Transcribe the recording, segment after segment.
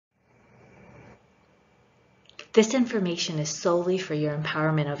This information is solely for your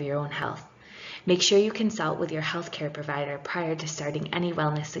empowerment of your own health. Make sure you consult with your healthcare provider prior to starting any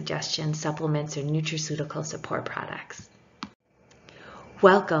wellness suggestions, supplements, or nutraceutical support products.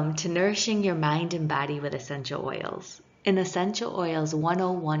 Welcome to Nourishing Your Mind and Body with Essential Oils, an Essential Oils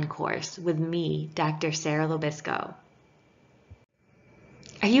 101 course with me, Dr. Sarah Lobisco.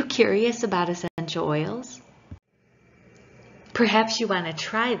 Are you curious about essential oils? Perhaps you want to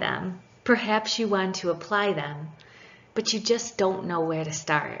try them, perhaps you want to apply them, but you just don't know where to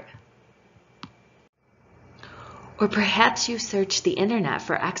start. Or perhaps you searched the internet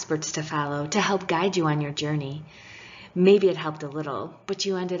for experts to follow to help guide you on your journey. Maybe it helped a little, but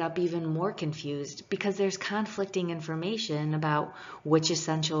you ended up even more confused because there's conflicting information about which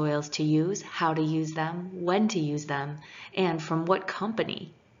essential oils to use, how to use them, when to use them, and from what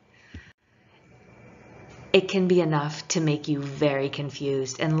company. It can be enough to make you very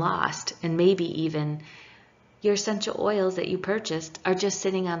confused and lost, and maybe even your essential oils that you purchased are just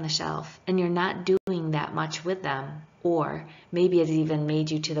sitting on the shelf and you're not doing that much with them. Or maybe it even made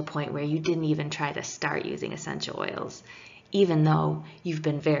you to the point where you didn't even try to start using essential oils, even though you've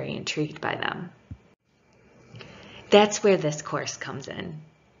been very intrigued by them. That's where this course comes in.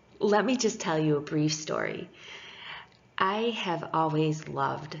 Let me just tell you a brief story. I have always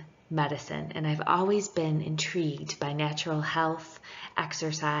loved medicine, and I've always been intrigued by natural health,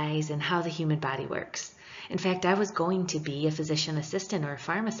 exercise, and how the human body works. In fact, I was going to be a physician assistant or a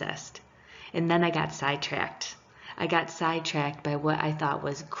pharmacist, and then I got sidetracked. I got sidetracked by what I thought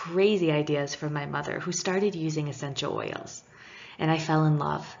was crazy ideas from my mother, who started using essential oils. And I fell in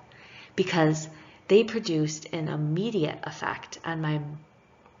love because they produced an immediate effect on my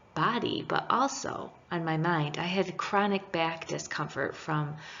body, but also on my mind. I had chronic back discomfort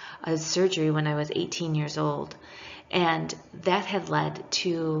from a surgery when I was 18 years old, and that had led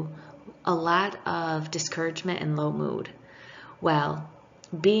to a lot of discouragement and low mood. Well,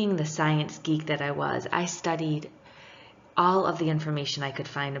 being the science geek that I was, I studied all of the information I could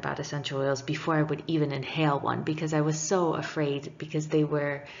find about essential oils before I would even inhale one, because I was so afraid, because they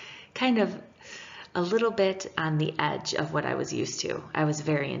were kind of a little bit on the edge of what I was used to. I was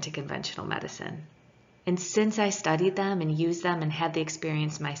very into conventional medicine. And since I studied them and used them and had the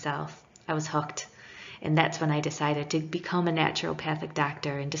experience myself, I was hooked. And that's when I decided to become a naturopathic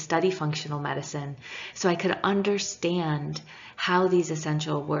doctor and to study functional medicine so I could understand how these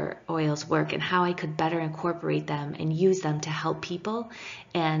essential oils work and how I could better incorporate them and use them to help people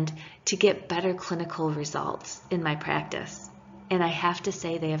and to get better clinical results in my practice. And I have to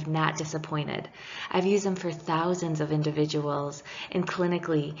say they have not disappointed. I've used them for thousands of individuals and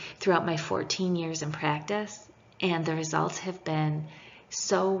clinically throughout my 14 years in practice, and the results have been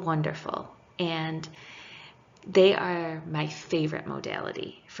so wonderful. And they are my favorite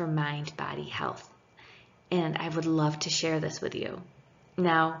modality for mind-body health. And I would love to share this with you.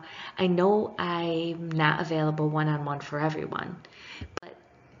 Now, I know I'm not available one-on-one for everyone, but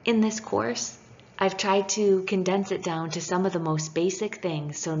in this course, I've tried to condense it down to some of the most basic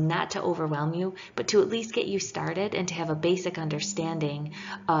things, so not to overwhelm you, but to at least get you started and to have a basic understanding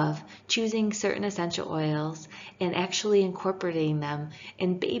of choosing certain essential oils and actually incorporating them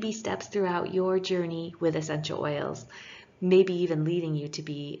in baby steps throughout your journey with essential oils, maybe even leading you to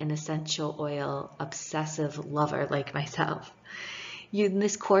be an essential oil obsessive lover like myself. In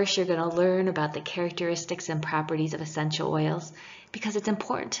this course, you're going to learn about the characteristics and properties of essential oils, because it's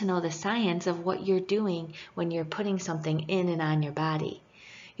important to know the science of what you're doing when you're putting something in and on your body.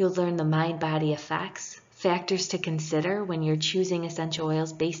 You'll learn the mind-body effects, factors to consider when you're choosing essential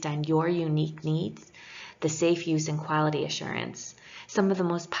oils based on your unique needs, the safe use and quality assurance. Some of the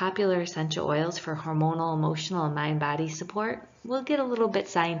most popular essential oils for hormonal, emotional, and mind-body support. We'll get a little bit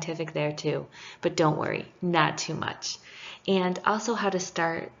scientific there too, but don't worry, not too much. And also how to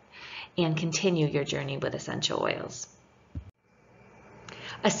start and continue your journey with essential oils.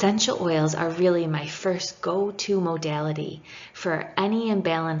 Essential oils are really my first go-to modality for any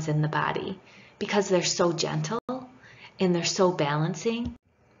imbalance in the body because they're so gentle and they're so balancing.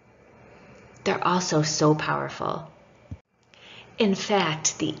 They're also so powerful. In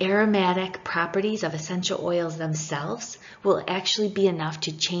fact, the aromatic properties of essential oils themselves will actually be enough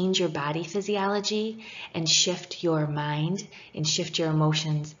to change your body physiology and shift your mind and shift your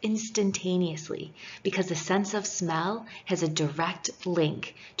emotions instantaneously, because the sense of smell has a direct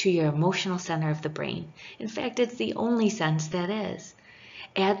link to your emotional center of the brain. In fact, it's the only sense that is.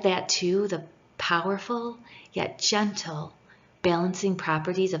 Add that to the powerful yet gentle balancing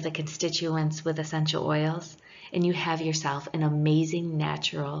properties of the constituents with essential oils, and you have yourself an amazing,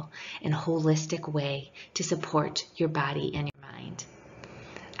 natural, and holistic way to support your body and your mind.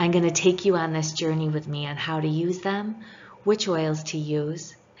 I'm going to take you on this journey with me on how to use them, which oils to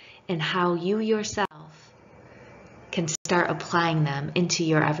use, and how you yourself can start applying them into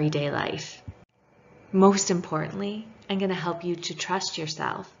your everyday life. Most importantly, I'm going to help you to trust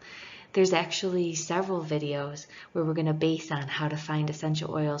yourself. There's actually several videos where we're going to base on how to find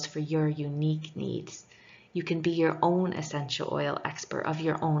essential oils for your unique needs. You can be your own essential oil expert of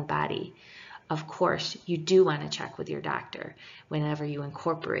your own body. Of course, you do want to check with your doctor whenever you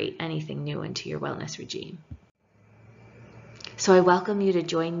incorporate anything new into your wellness regime. So I welcome you to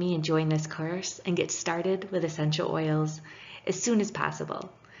join me and join this course and get started with essential oils as soon as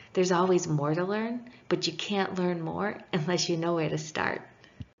possible. There's always more to learn, but you can't learn more unless you know where to start.